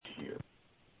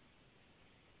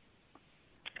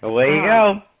Away you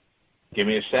go. Give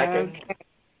me a second. Okay.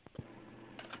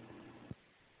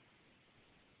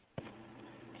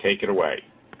 Take it away.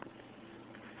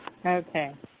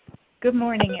 Okay. Good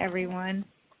morning, everyone.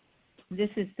 This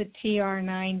is the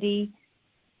TR90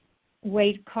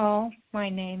 Wait Call. My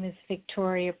name is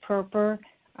Victoria Perper.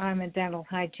 I'm a dental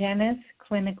hygienist,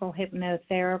 clinical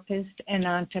hypnotherapist, and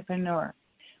entrepreneur.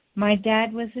 My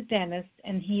dad was a dentist,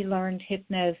 and he learned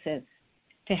hypnosis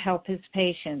to help his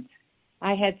patients.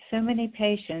 I had so many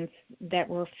patients that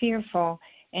were fearful,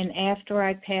 and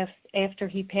after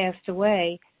he passed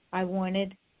away, I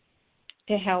wanted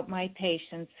to help my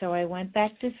patients, so I went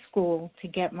back to school to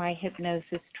get my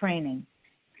hypnosis training.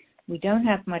 We don't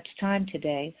have much time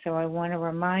today, so I want to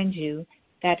remind you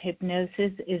that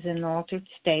hypnosis is an altered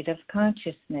state of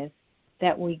consciousness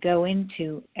that we go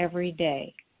into every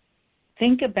day.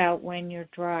 Think about when you're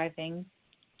driving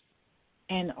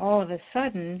and all of a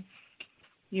sudden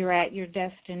you're at your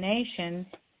destination,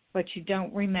 but you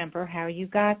don't remember how you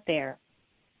got there.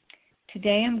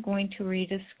 Today I'm going to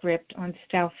read a script on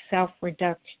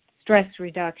stress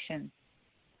reduction.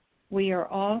 We are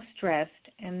all stressed,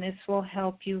 and this will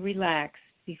help you relax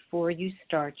before you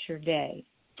start your day.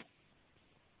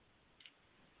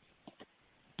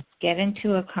 Get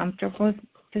into a comfortable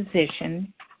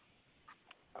position.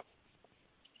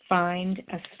 Find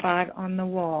a spot on the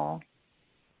wall.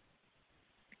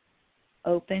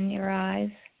 Open your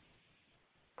eyes.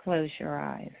 Close your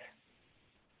eyes.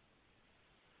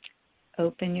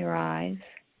 Open your eyes.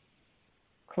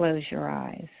 Close your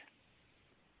eyes.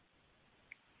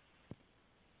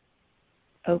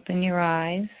 Open your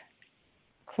eyes.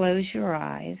 Close your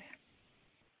eyes.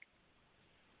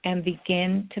 And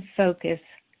begin to focus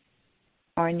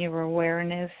on your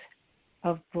awareness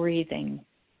of breathing.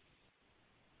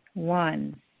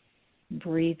 1,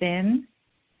 breathe in.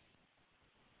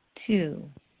 2,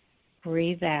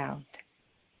 breathe out.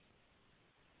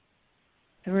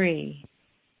 3,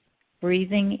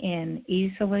 breathing in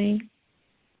easily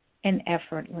and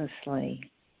effortlessly.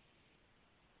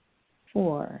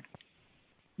 4,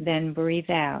 then breathe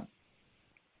out.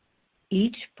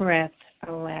 Each breath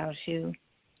allows you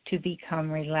to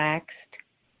become relaxed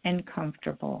and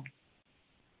comfortable.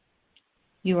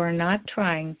 You are not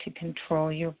trying to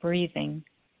control your breathing,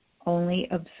 only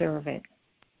observe it.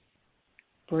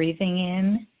 Breathing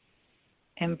in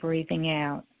and breathing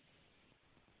out.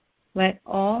 Let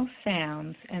all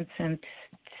sounds and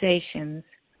sensations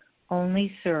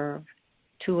only serve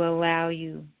to allow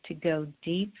you to go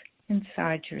deep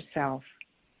inside yourself,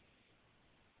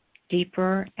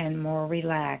 deeper and more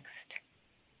relaxed.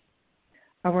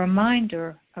 A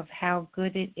reminder of how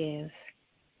good it is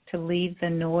to leave the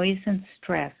noise and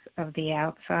stress of the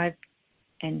outside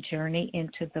and journey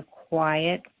into the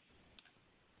quiet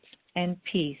and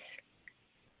peace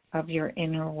of your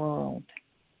inner world.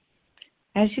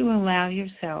 As you allow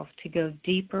yourself to go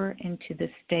deeper into the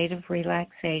state of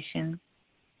relaxation,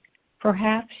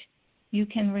 perhaps you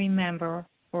can remember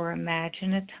or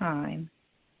imagine a time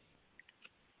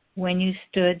when you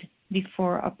stood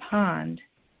before a pond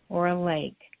or a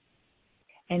lake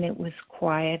and it was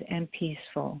quiet and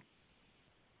peaceful.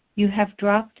 You have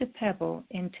dropped a pebble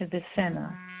into the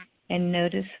center and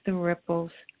noticed the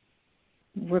ripples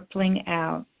rippling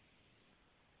out,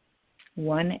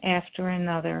 one after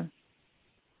another,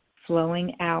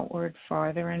 flowing outward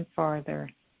farther and farther.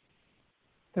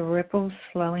 The ripples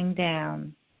slowing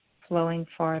down, flowing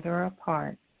farther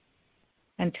apart,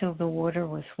 until the water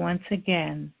was once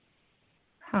again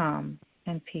calm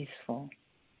and peaceful.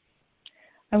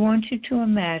 I want you to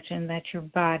imagine that your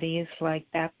body is like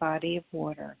that body of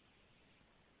water.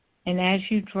 And as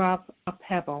you drop a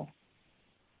pebble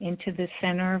into the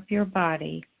center of your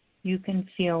body, you can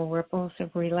feel ripples of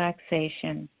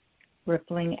relaxation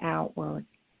rippling outward.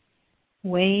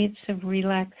 Waves of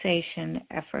relaxation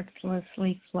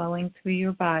effortlessly flowing through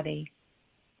your body,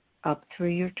 up through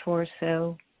your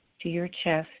torso to your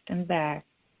chest and back,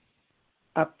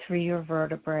 up through your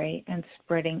vertebrae and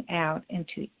spreading out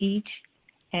into each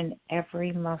and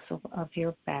every muscle of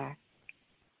your back,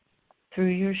 through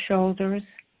your shoulders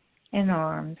and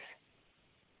arms,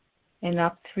 and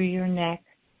up through your neck,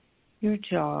 your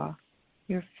jaw,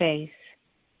 your face,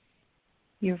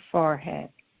 your forehead,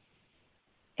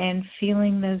 and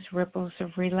feeling those ripples of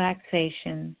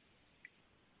relaxation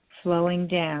flowing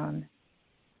down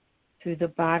through the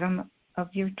bottom of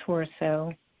your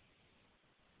torso,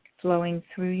 flowing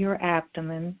through your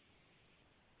abdomen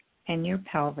and your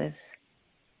pelvis,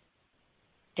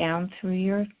 down through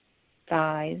your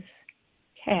thighs,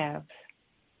 calves,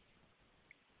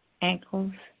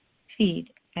 ankles,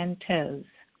 feet, and toes.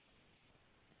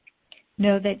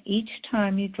 Know that each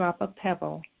time you drop a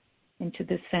pebble into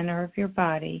the center of your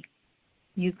body,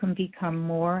 you can become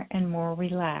more and more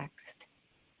relaxed.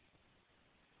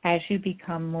 As you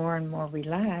become more and more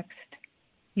relaxed,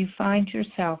 you find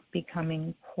yourself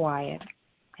becoming quiet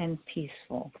and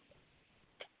peaceful.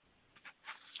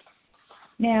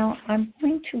 Now, I'm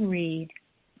going to read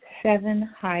 7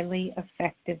 highly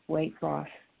effective weight loss.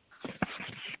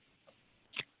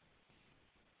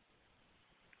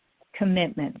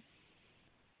 Commitment.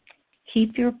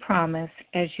 Keep your promise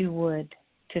as you would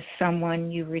to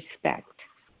someone you respect,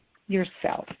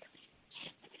 yourself.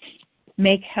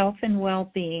 Make health and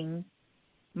well-being,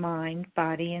 mind,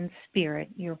 body, and spirit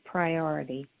your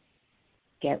priority.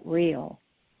 Get real.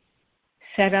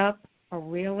 Set up a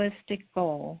realistic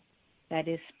goal that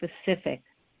is specific,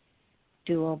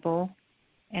 doable,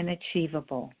 and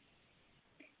achievable.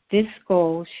 This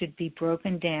goal should be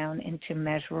broken down into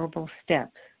measurable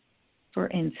steps. For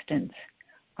instance,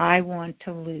 I want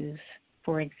to lose,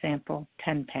 for example,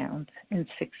 10 pounds in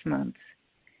 6 months.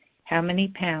 How many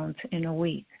pounds in a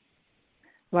week?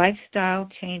 Lifestyle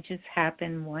changes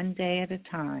happen one day at a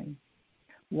time,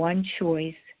 one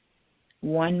choice,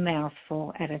 one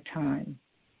mouthful at a time.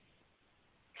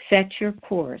 Set your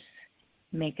course.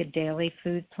 Make a daily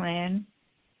food plan,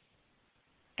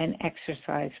 an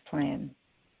exercise plan.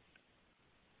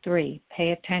 3,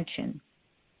 pay attention.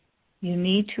 You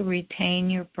need to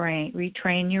retrain your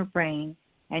brain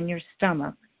and your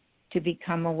stomach to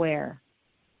become aware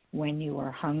when you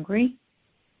are hungry,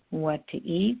 what to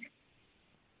eat,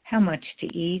 how much to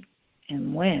eat,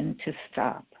 and when to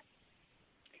stop.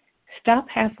 Stop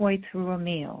halfway through a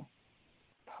meal.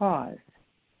 Pause.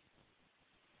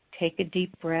 Take a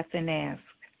deep breath and ask,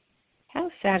 how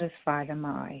satisfied am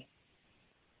I?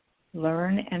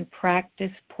 Learn and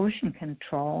practice portion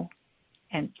control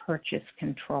and purchase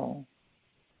control.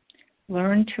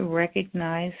 Learn to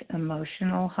recognize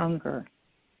emotional hunger,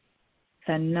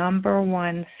 the number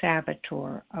one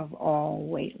saboteur of all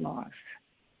weight loss.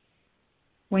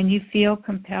 When you feel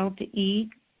compelled to eat,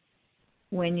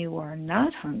 when you are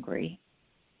not hungry,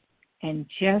 and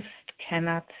just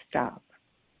cannot stop.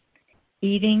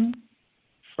 Eating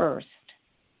first.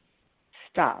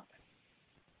 Stop.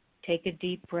 Take a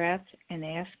deep breath and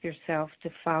ask yourself to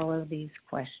follow these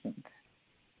questions.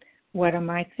 What am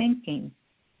I thinking?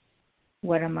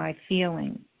 What am I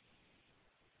feeling?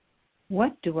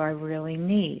 What do I really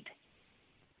need?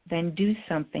 Then do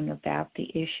something about the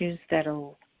issues that are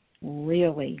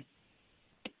really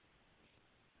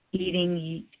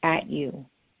eating at you.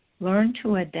 Learn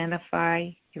to identify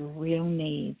your real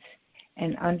needs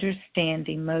and understand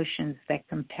emotions that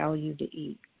compel you to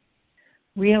eat.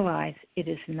 Realize it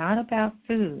is not about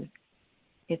food,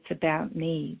 it's about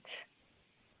needs.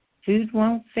 Food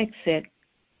won't fix it.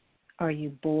 Are you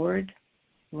bored,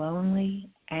 lonely,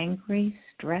 angry,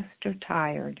 stressed, or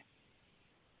tired?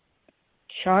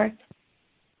 Chart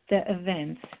the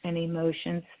events and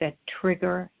emotions that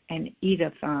trigger an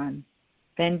eat-a-thon,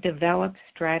 then develop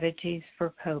strategies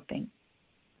for coping.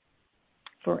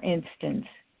 For instance,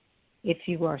 if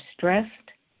you are stressed,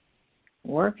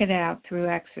 work it out through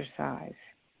exercise.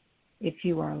 If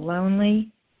you are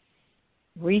lonely,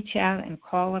 reach out and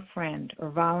call a friend or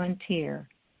volunteer,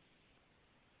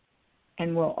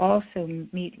 and will also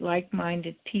meet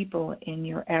like-minded people in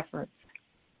your efforts.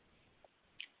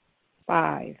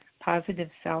 5, positive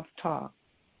self-talk.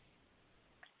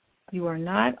 You are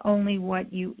not only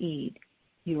what you eat,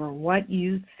 you are what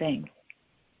you think.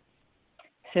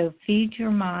 So feed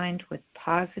your mind with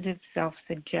positive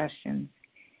self-suggestions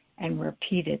and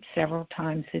repeat it several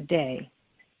times a day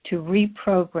to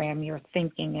reprogram your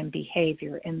thinking and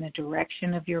behavior in the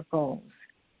direction of your goals.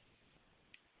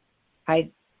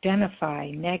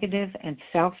 Identify negative and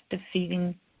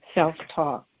self-defeating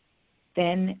self-talk,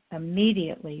 then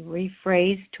immediately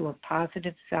rephrase to a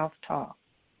positive self-talk.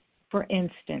 For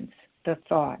instance, the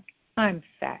thought, I'm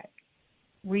fat.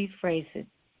 Rephrase it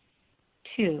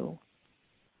to,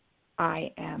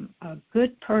 I am a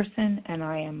good person and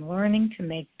I am learning to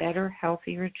make better,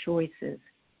 healthier choices.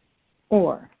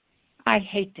 Or, I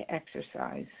hate to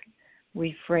exercise.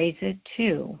 Rephrase it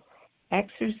to,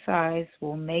 exercise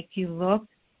will make you look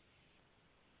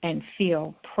and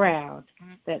feel proud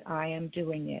that I am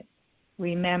doing it.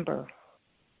 Remember,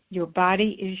 your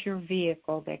body is your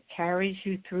vehicle that carries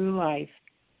you through life,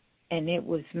 and it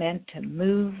was meant to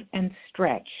move and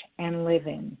stretch and live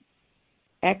in.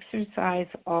 Exercise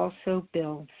also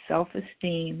builds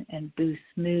self-esteem and boosts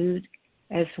mood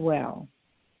as well.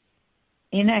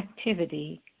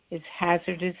 Inactivity is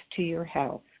hazardous to your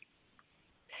health.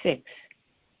 6,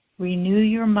 renew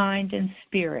your mind and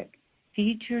spirit.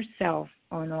 Feed yourself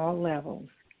on all levels,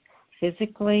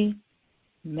 physically,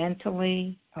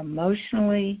 mentally,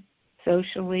 emotionally,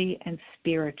 socially, and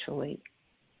spiritually.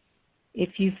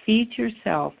 If you feed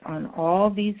yourself on all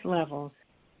these levels,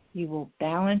 you will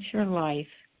balance your life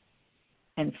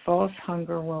and false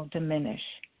hunger will diminish.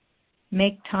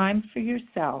 Make time for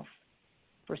yourself,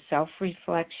 for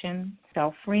self-reflection,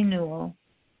 self-renewal,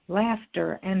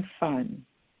 laughter, and fun.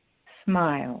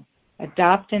 Smile.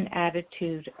 Adopt an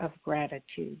attitude of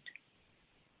gratitude.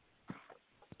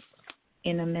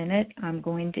 In a minute, I'm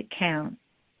going to count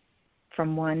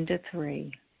from 1 to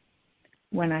 3.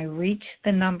 When I reach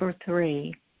the number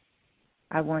 3,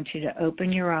 I want you to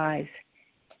open your eyes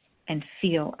and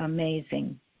feel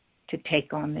amazing to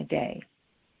take on the day.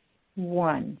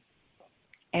 1,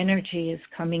 energy is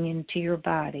coming into your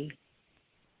body.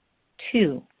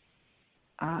 2,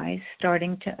 eyes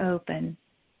starting to open.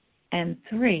 And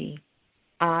 3,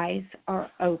 eyes are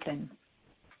open.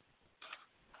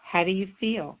 How do you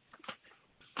feel?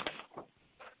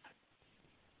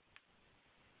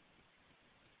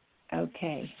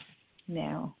 Okay,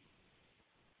 now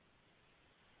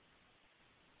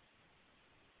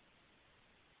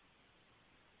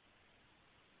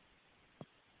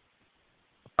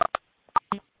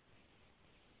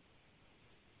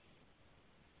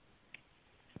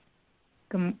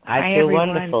I feel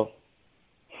wonderful.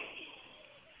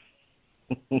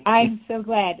 I'm so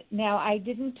glad. Now I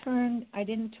didn't turn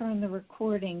the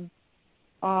recording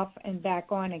off and back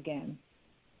on again.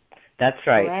 That's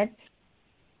right. Correct?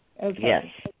 Okay. Yes.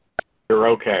 You're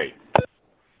okay.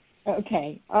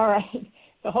 Okay. All right.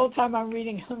 The whole time I'm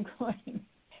reading,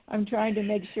 I'm trying to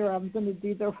make sure I'm going to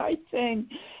do the right thing.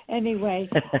 Anyway,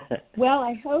 well,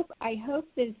 I hope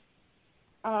this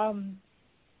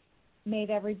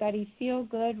made everybody feel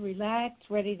good, relaxed,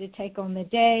 ready to take on the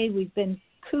day. We've been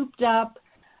cooped up.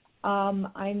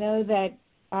 I know that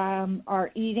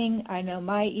our eating, I know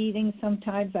my eating,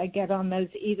 sometimes I get on those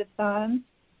eat-a-thons,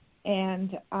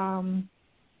 and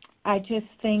I just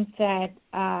think that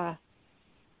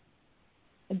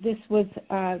this was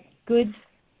a good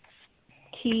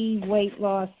key weight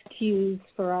loss cues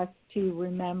for us to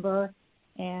remember,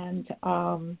 and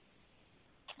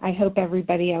I hope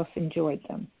everybody else enjoyed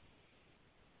them.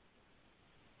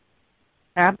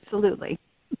 Absolutely.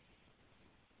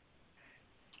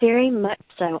 Very much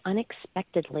so,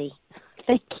 unexpectedly.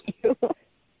 Thank you.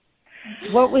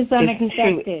 What was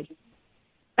unexpected?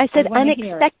 I said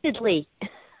unexpectedly.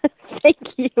 Thank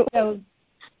you. So,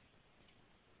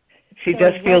 she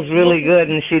just feels really good,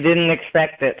 and she didn't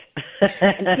expect it.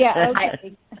 Yeah,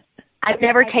 okay. I've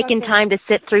never taken time to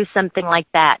sit through something like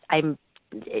that.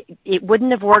 It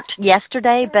wouldn't have worked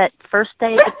yesterday, but first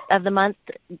day of the month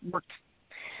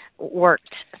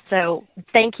worked. So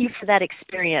thank you for that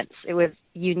experience. It was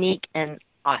unique and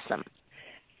awesome.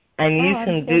 And you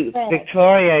can do,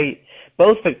 Victoria,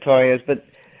 both Victorias, but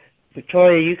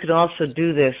Victoria, you can also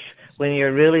do this when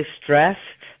you're really stressed.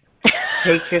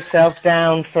 Take yourself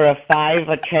down for a 5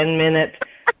 or 10 minute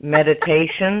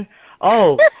meditation.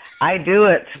 Oh, I do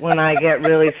it when I get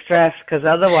really stressed, because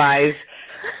otherwise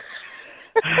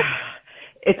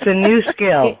it's a new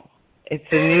skill. It's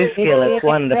a new skill. It's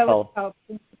wonderful.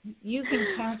 Really, you can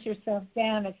count yourself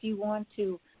down if you want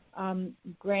to.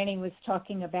 Granny was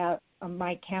talking about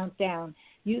my countdown.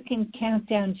 You can count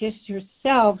down just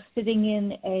yourself sitting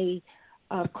in a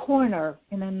corner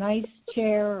in a nice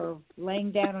chair or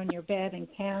laying down on your bed and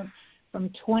count from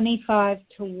 25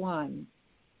 to 1.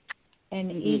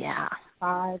 And each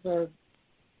 5 or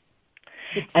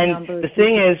 6 and numbers. The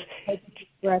thing is,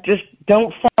 just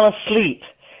don't fall asleep.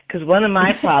 Because one of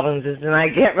my problems is when I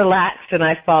get relaxed and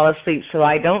I fall asleep, so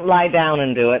I don't lie down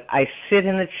and do it. I sit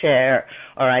in a chair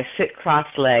or I sit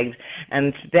cross-legged.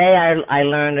 And today I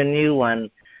learned a new one,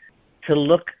 to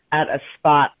look at a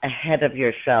spot ahead of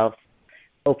yourself.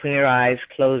 Open your eyes,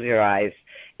 close your eyes.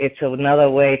 It's another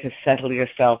way to settle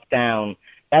yourself down.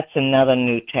 That's another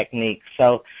new technique.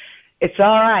 So it's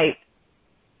all right.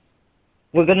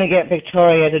 We're going to get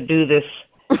Victoria to do this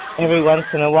every once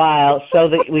in a while so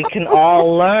that we can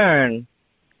all learn.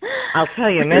 I'll tell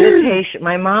you, meditation,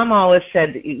 my mom always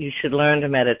said that you should learn to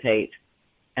meditate,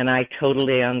 and I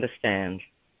totally understand.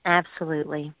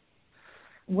 Absolutely.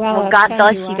 Well, God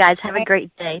bless you guys. Have a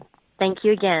great day. Thank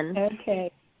you again.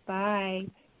 Okay. Bye.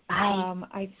 Bye.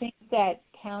 I think that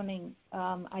counting,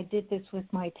 I did this with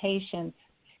my patients,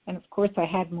 and of course I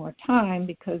had more time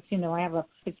because, I have a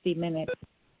 50-minute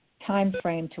time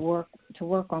frame to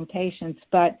work on patients,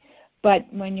 but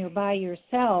when you're by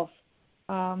yourself,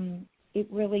 it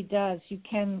really does. You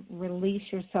can release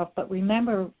yourself, but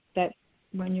remember that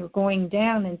when you're going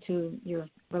down into your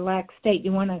relaxed state,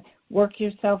 you want to work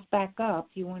yourself back up.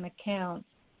 You want to count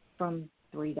from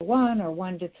 3-1 or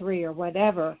 1-3 or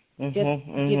whatever. Just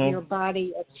give your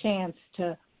body a chance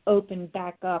to open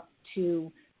back up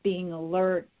to being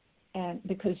alert, and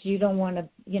because you don't want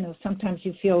to, sometimes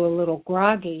you feel a little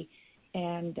groggy,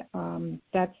 and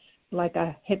that's like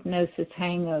a hypnosis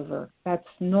hangover. That's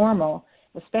normal,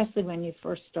 especially when you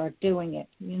first start doing it.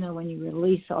 When you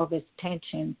release all this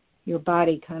tension, your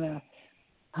body kind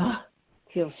of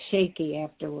feels shaky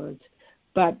afterwards.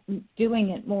 But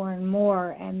doing it more and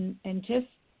more, and just,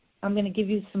 I'm going to give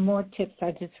you some more tips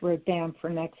I just wrote down for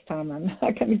next time. I'm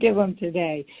not going to give them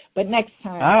today, but next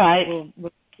time all right.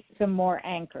 we'll some more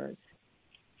anchors.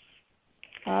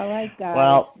 All right, guys.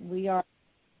 Well, we are.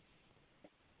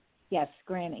 Yes,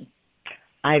 Granny.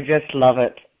 I just love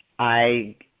it.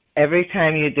 Every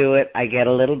time you do it, I get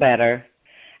a little better,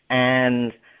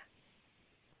 and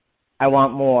I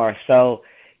want more. So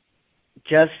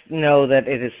just know that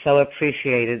it is so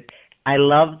appreciated. I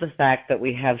love the fact that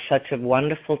we have such a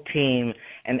wonderful team,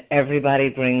 and everybody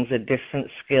brings a different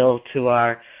skill to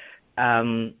our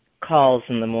calls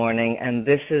in the morning, and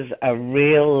this is a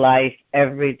real life,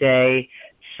 everyday,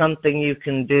 something you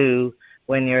can do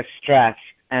when you're stressed,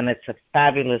 and it's a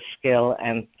fabulous skill,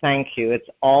 and thank you. It's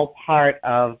all part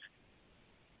of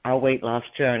our weight loss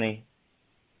journey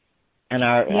and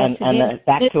our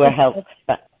back to a health.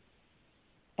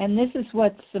 And this is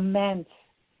what cements.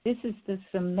 This is the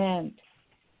cement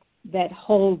that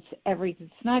holds everything.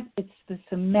 It's the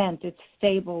cement. It's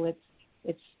stable.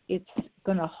 It's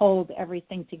going to hold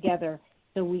everything together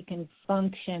so we can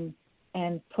function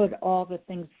and put all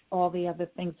the other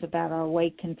things about our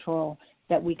weight control,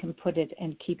 that we can put it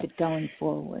and keep it going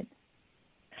forward.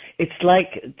 It's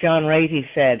like John Ratey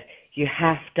said, you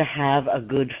have to have a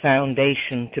good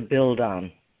foundation to build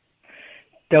on.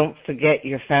 Don't forget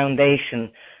your foundation.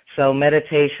 So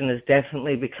meditation is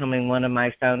definitely becoming one of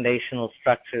my foundational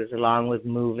structures, along with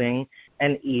moving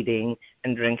and eating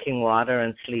and drinking water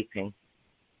and sleeping.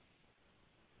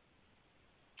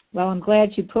 Well, I'm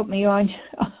glad you put me on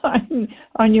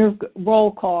your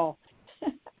roll call.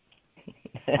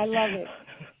 I love it.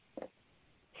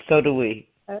 So do we.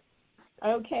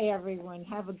 Okay, everyone.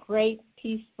 Have a great,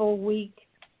 peaceful week,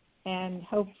 and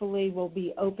hopefully we'll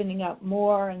be opening up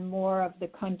more and more of the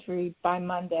country by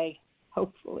Monday,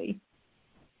 hopefully.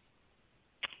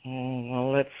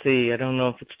 Well, let's see. I don't know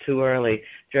if it's too early.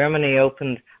 Germany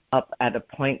opened up at a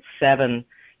 0.7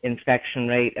 infection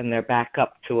rate, and they're back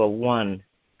up to a 1.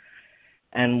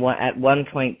 And at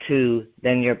 1.2,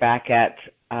 then you're back at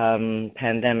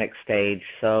pandemic stage.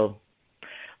 So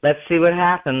let's see what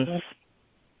happens.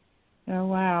 Oh,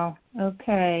 wow.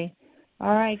 Okay.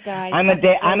 All right, guys. I'm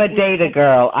a data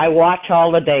girl. I watch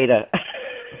all the data.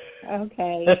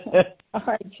 Okay. All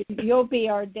right. You'll be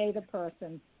our data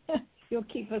person. You'll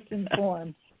keep us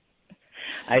informed.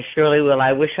 I surely will.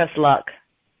 I wish us luck.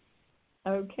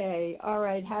 Okay. All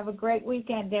right. Have a great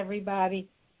weekend, everybody.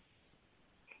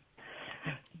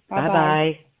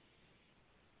 Bye-bye.